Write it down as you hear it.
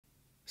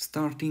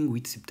Starting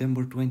with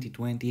September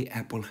 2020,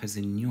 Apple has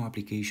a new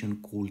application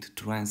called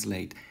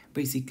Translate.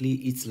 Basically,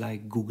 it's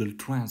like Google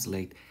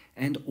Translate,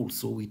 and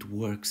also it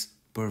works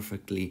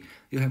perfectly.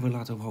 You have a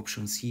lot of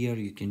options here.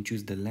 You can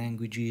choose the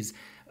languages,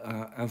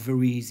 a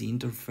very easy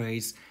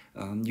interface.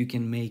 You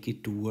can make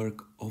it to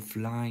work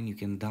offline. You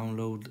can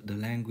download the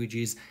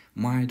languages.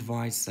 My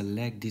advice: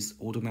 select this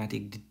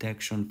automatic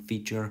detection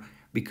feature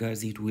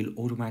because it will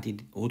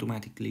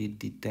automatically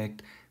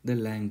detect the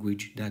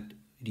language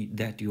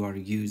that you are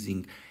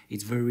using.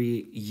 It's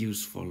very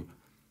useful.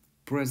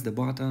 Press the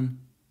button.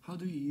 How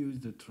do you use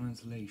the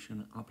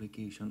translation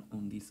application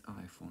on this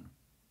iPhone?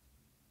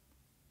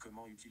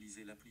 Comment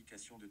utiliser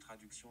l'application de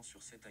traduction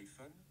sur cet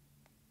iPhone?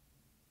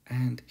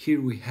 And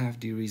here we have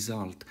the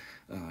result.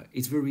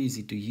 It's very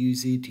easy to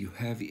use it. You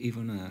have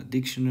even a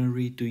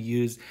dictionary to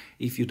use.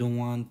 If you don't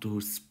want to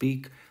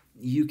speak,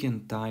 you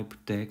can type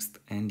text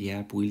and the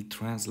app will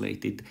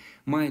translate it.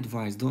 My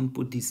advice: don't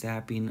put this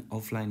app in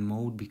offline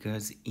mode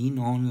because in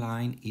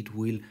online it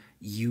will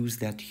use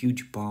that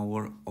huge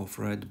power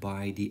offered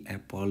by the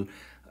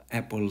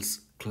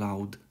Apple's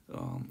cloud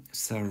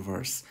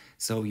servers.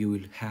 So you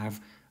will have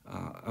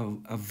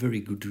a very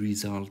good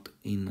result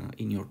in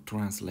your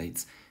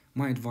translates.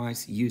 My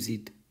advice: use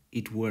it.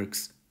 It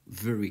works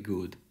very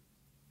good.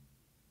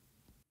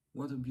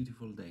 What a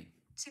beautiful day.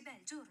 Che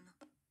bel giorno.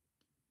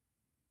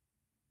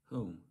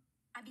 Home.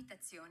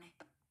 Abitazione.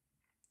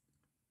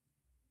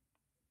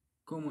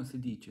 Come si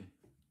dice?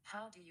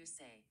 How do you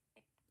say?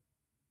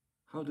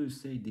 How do you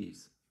say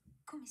this?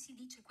 Come si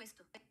dice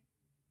questo?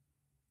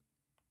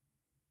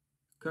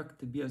 Как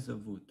тебя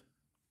зовут?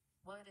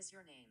 What is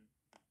your name?